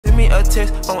me a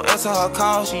text, don't answer her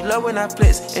call. She love when I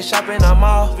flex and shop in her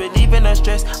mall. Relieving her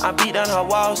stress, I beat down her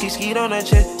walls. She skied on her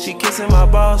chest, she kissing my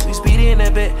balls. We speedy in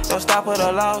the bed, don't stop at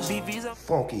the laws.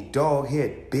 Funky dog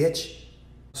head, bitch.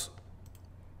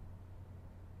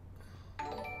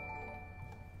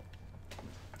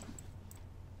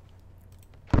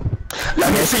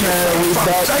 Let me see you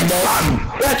back.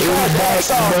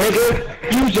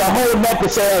 Use your whole neck to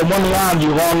say one line, you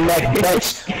long neck,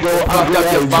 bitch. Fucked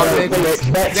up your bum,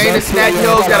 bitch. Dana Snack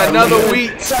Hills got another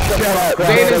week.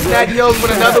 Dana Snack Hills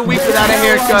with another week without a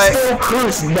haircut.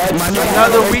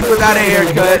 Another week without a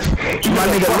haircut. My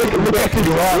nigga, look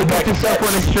at yourself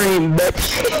on the stream, bitch.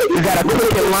 You got a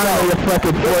crooked line on your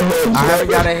fucking forehead. I haven't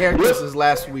got a haircut since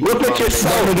last week. Look at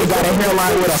yourself, nigga. Got a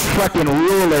hairline with a fucking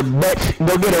ruler, bitch.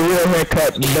 Go get a real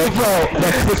haircut, bitch.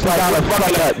 That's $60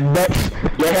 fuck up, bitch.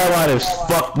 Your hairline is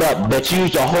fucked up, bitch. You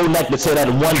use your whole neck to say that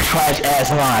one trash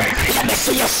ass line. Let me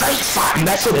see your face.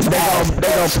 That shit is they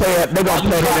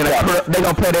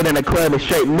gonna play it in a club and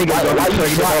straight niggas gonna show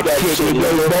you that shit,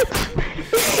 nigga.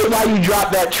 Why you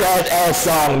drop that trash ass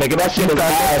song, nigga? That shit is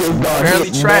ass.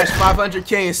 Apparently trash,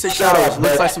 500K in 6 hours.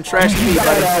 Looks like some trash to me,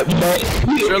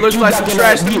 buddy. Sure looks like some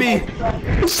trash to me.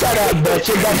 Shut up, bitch.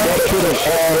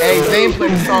 Hey, Zane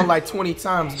played the song like 20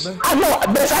 times, man. I know,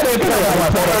 bitch. I didn't play it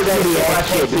like I heard that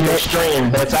shit in the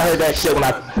stream, bitch. I heard that shit when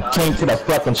I came to the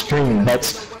fucking stream,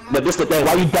 bitch. But this the thing,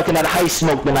 why you ducking that high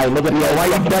smoke tonight, nigga? Why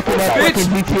you ducking that fucking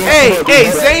GTA? Hey,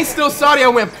 Zane still salty I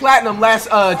went platinum last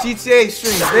GTA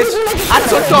stream, bitch. I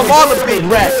took off all the big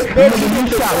rats, bitch. You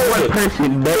shot one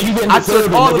person, bitch. I took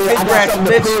all the big rats,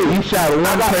 bitch. You shot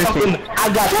one person.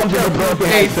 I got something to broken.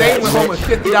 Hey, Zane went home with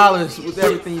 $50 with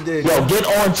everything you did. Yo, get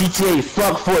on GTA,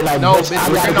 fuck Fortnite, no, bitch.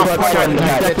 We're getting on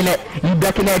Fortnite tonight, You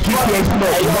ducking that GTA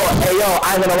smoke. Hey, yo,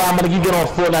 I ain't gonna lie, man. You get on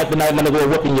Fortnite tonight, man. We're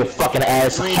whipping your fucking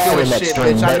ass hard in that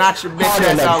stream, bitch. I knocked your bitch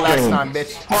ass out last time,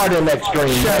 bitch. Hard in that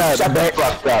stream. Shut the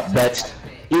fuck up, bitch.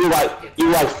 You like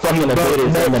fucking the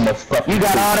bitches in the fuck. You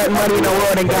got all that money in the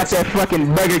world and got that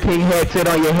fucking Burger King headset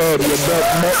on your head, you bitch.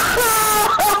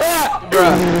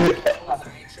 Bruh.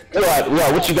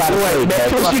 What you got to say,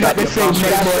 man? What you got to say,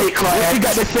 next boy? What you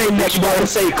got to say, next boy?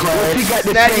 What you got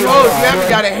to say? You haven't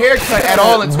got a haircut at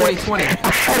all in 2020.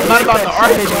 I'm not about the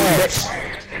article, bitch.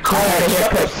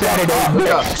 Haircut Saturday,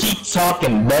 bitch. Keep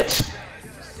talking, bitch.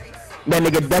 That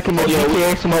nigga ducking the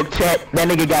GTA smoke chat. That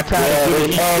nigga got tired of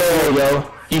getting ass,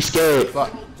 yo. You scared.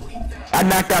 Fuck. I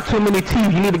knocked out too many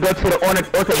teeth. You need to go to the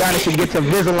orthodontist and get some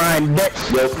Invisalign, bitch.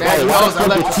 Hey, I left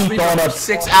the sleep for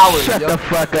 6 hours. Shut the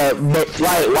fuck up, bitch.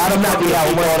 Right, why them knock me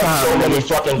out one time? So many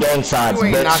fucking gang signs, bitch.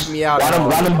 You ain't knocked me out. Why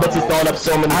them bitches throwing up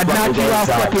so many fucking gang signs?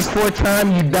 I knocked you out fucking 4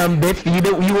 times, you dumb bitch. You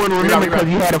wouldn't remember because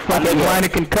you had a fucking minor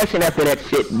concussion after that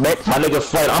shit, bitch. My nigga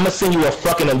Fred, I'ma send you a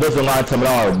fucking Invisalign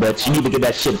tomorrow, bitch. You need to get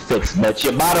that shit fixed, bitch.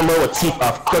 Your bottom row of teeth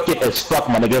are crooked as fuck,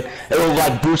 my nigga. It was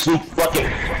like Bruce Lee fucking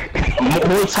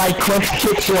Muay Thai crunch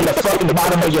kicks you on the fucking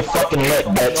bottom of your fucking lip,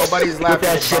 bitch. Nobody's laughing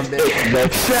at that shit,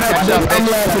 bitch. Shut up, I'm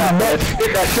laughing, bitch.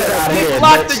 Get that shit out of here,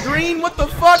 blocked the green, what the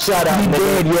fuck? Shut up,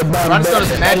 nigga. You're bum,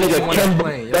 bitch.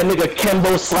 That nigga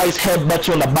Kimbo slice headbutt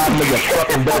you on the bottom of your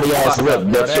fucking dirty ass lip,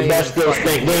 bitch. Your best still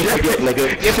stink. We ain't forget,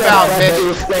 nigga. Get foul,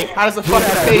 bitch. How does the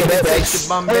fucking pavement taste, you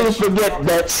bum, bitch? Don't forget,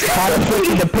 bitch. How the fuck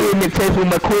the pavement taste when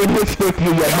McQueen hit stick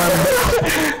you, you bum,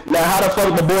 bitch? Now, how the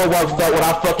fuck the boardwalk felt when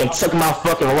I fucking took my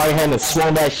fucking right hand and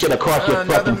swung that shit across your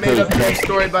fucking face, bitch?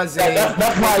 Story by Zane.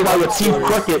 That's probably why your teeth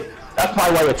crooked. That's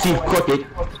probably why your teeth crooked.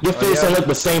 Your face ain't look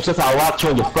the same since I rocked you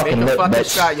on your fucking lip, bitch. Make a fucking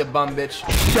shot, you bum, bitch.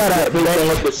 Shut up, it ain't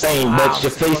look the same, bitch.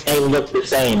 Your face ain't look the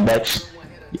same, bitch.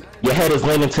 Your head is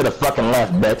leaning to the fucking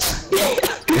left, bitch.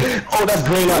 Oh, that's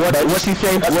green up. What's he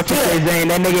say? What's he say, Zane?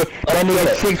 That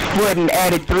nigga 6 foot and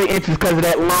added 3 inches because of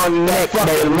that long neck. That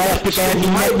elastic ass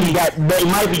neck you got. He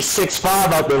might be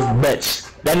 6'5" out this bitch.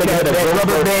 That nigga had a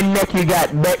rubber band neck you got,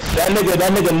 bitch. That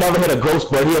nigga never hit a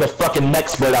ghost bird. He had a fucking neck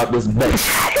spread out this bitch.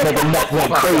 Nigga neck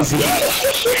went crazy.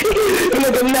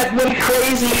 Nigga neck went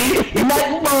crazy.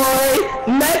 Neck boy.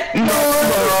 Neck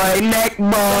boy. Neck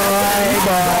boy.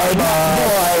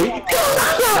 Boy.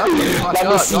 Let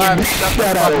me see you.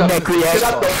 Shut up, neck react.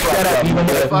 Shut up, you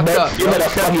motherfucker. You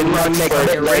motherfucking long neck.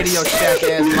 Radio shack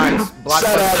ass mics.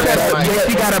 Shut up, bitch.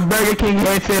 You got a Burger King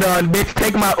headset on, bitch.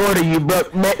 Take my order, you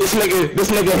broke. This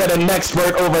nigga had a neck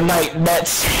spurt overnight,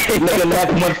 bitch. Nigga neck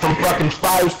went from fucking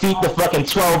 5 feet to fucking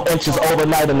 12 inches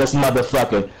overnight in this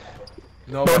motherfucker.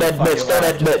 No, throw that bitch, throw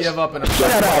that bitch. Give up in a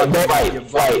shut up, bitch.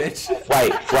 Right.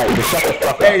 Shut the fuck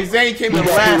up. Hey, Zane came in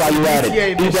last.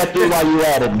 Eat that through while you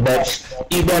at it, bitch.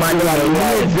 Eat that through while you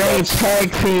at it. Zane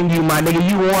tag team you, my nigga.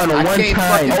 You won one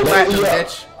time.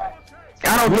 bitch.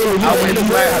 I don't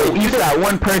think you got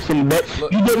one person, bitch.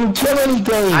 Look, you didn't kill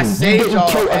anything. I saved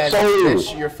y'all as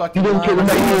bitch. You're fucking You didn't kill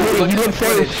anything. You didn't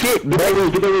say shit. Get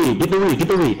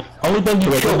the read. Only thing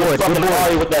you killed was fucking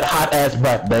Ari with that hot ass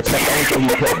butt, bitch. That's the only thing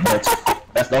you killed, bitch.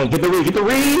 That's the only. Get the read.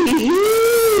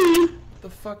 What the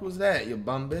fuck was that, you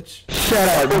bum bitch? Shut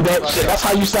up, bitch. That's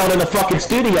how you sound in the fucking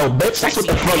studio, bitch. That's what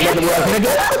the fuck nigga was,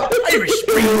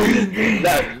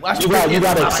 nigga. You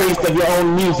got a taste of your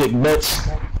own music, bitch.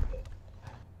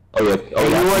 Oh yeah,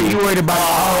 you worried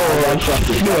about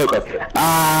shit. You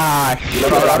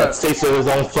got a taste of his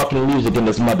own fucking music in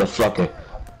this motherfucker.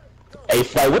 Hey,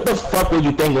 Flight, what the fuck were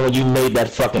you thinking when you made that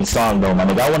fucking song, though, my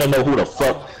nigga? I wanna know who the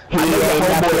fuck. He ain't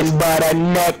nothing but a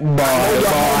neck boy,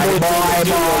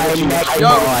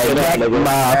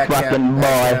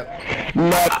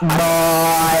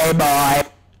 boy.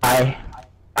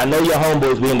 I know your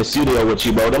homeboys be in the studio with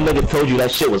you, bro. Them niggas told you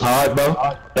that shit was hard, bro.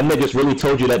 Them niggas really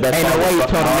told you that song was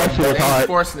fucking hard. That shit was hard.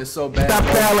 Forcing it so bad. Stop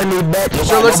telling me, bitch.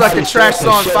 Sure looks like a trash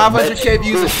song. 500K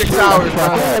views in 6 hours, bro. A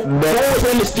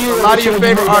lot of your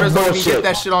favorite artists don't even get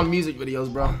that shit on music videos,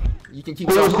 bro. You can keep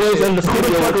talking shit. In the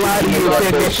studio, a lot of you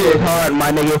said that shit was hard,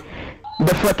 my nigga.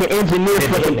 The fucking engineer's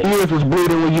fucking ears was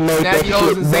bleeding when you made that shit.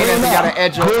 And Zayna got an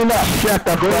edge on. Shut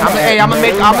the fuck up.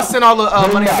 I'ma send all the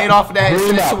money I made off of that and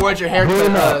send it towards your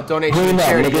haircut donation to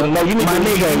charity. No, you need my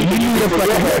nigga. You need a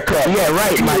fucking haircut. Yeah,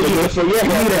 right, my nigga. You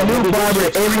need a new barber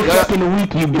every fucking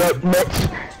week, you bitch.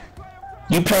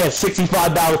 You paying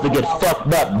 $65 to get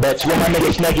fucked up, bitch. When my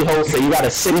nigga Snaggy Hole say you got a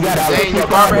 $60 Zane, your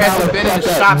barber hasn't been in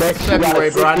the shop since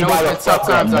February, bro. I know it's been tough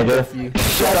times out there for you.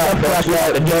 Shut up, bitch. You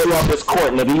had to get off this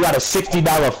court, nigga. You got a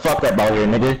 $60 fuck up out here,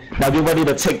 nigga. Now get ready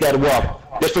to take that walk.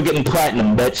 Just for getting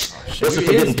platinum, bitch. Just for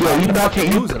getting platinum. You about to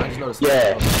lose it. I just noticed.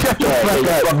 Yeah. Shut the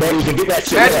fuck up, man. You can get that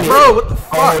shit. That's bro. What the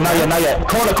fuck? Oh, not yet.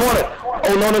 Corner.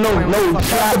 Oh, no.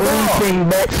 Shot everything,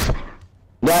 bitch.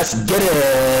 Let's get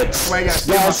it. Let's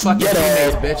get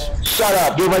it, bitch. Shut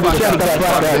up. Get ready to shut that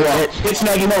fuck up, bitch. It's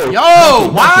Snaggy Hole. Yo,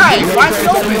 why? Why is it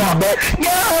open?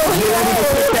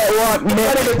 Get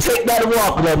ready to take that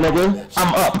walk, little nigga.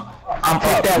 I'm up.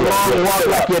 Take that long walk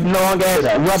like your long ass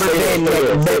rubber band,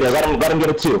 nigga. Let him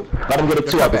get a 2. Let him get a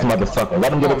 2 out this motherfucker.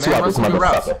 Let him get a 2 out this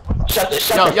motherfucker. Shut the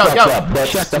fuck up, bitch.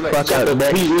 Shut the fuck up,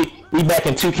 bitch. We back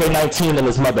in 2K19 in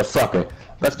this motherfucker.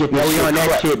 Let's get this shit on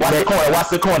that shit. Watch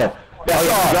the corner. Get it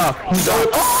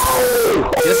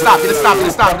stop.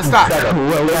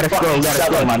 Well, we gotta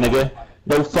go, my nigga.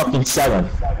 No fucking selling.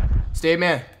 Stay,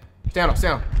 man. Stand up.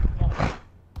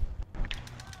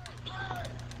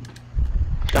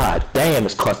 God damn,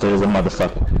 this cluster is a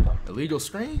motherfucker. Illegal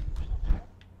screen?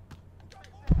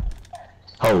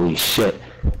 Holy shit.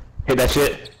 Hit that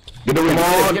shit. Get the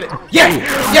rebound. Yeah!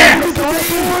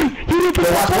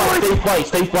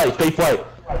 Stay flight.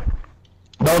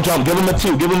 Don't jump. Give him a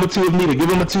 2 if needed.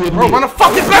 Bro, run a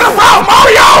fucking better route,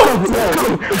 Mario!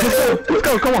 Let's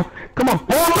go. Come on.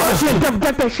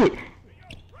 Back that shit.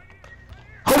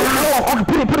 Hold on.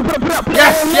 Put it up.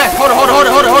 Yes. Hold it.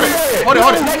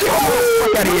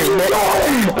 Fuck out of here, man.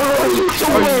 You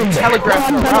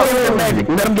telegraphing the route.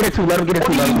 Let him get it too.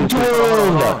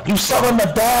 You selling the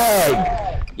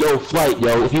bag. Yo, Flight,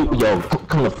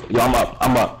 come on. Yo,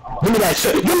 I'm up. Give me that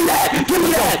shit. Give me that.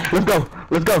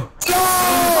 Let's go.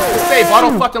 Say, bro, I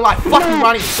don't fucking lie. Fuck you,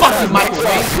 Ronnie. Fuck you, Michael,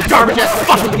 man. Garbage ass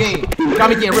fucking game. Got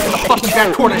me getting ripped in the fucking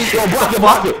back corner. Yo, watch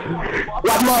Mario.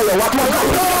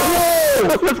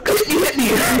 Let's go. You hit me.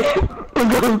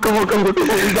 Come on. We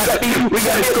got it. Let's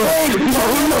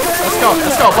go.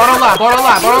 Ball don't lie.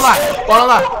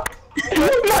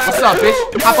 What's up, bitch?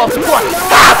 Hop off the court.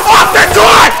 Hop off the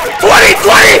court!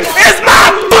 2020 is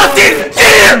my fucking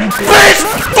year, bitch!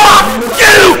 Fuck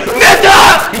you,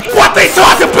 nigga! What they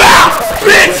talk about,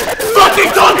 bitch? Fuck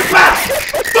they talk about,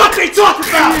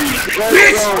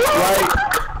 bitch!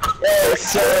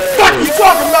 Fuck you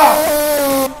talking about?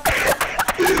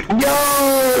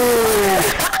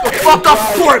 The fuck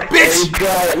off the court, bitch!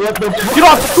 Get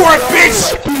off the court,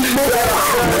 bitch!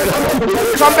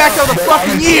 Come back to the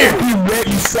fucking year!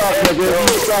 You suck,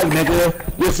 nigga.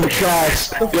 You're some trash.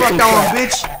 The fuck on,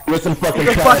 bitch! You're some fucking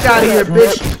trash. Get the fuck out of here,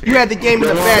 bitch! You had the game in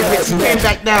the bag, bitch. You came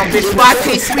back down, bitch.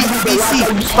 5K Sweet VC.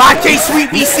 5K Sweet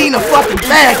VC in the fucking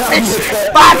bag, bitch.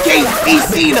 5K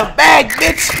VC in the bag,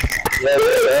 bitch.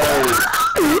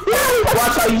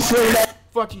 Watch how you swing that.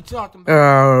 Fuck you talking about?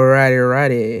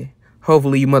 Alrighty.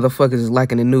 Hopefully you motherfuckers is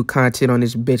liking the new content on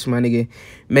this bitch, my nigga.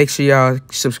 Make sure y'all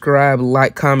subscribe,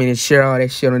 like, comment, and share all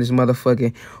that shit on this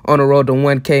motherfucker. On the road to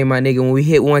 1K, my nigga. When we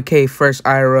hit 1K, first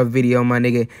IRL video, my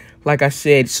nigga. Like I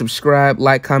said, subscribe,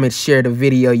 like, comment, share the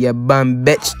video, you bum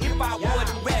bitch.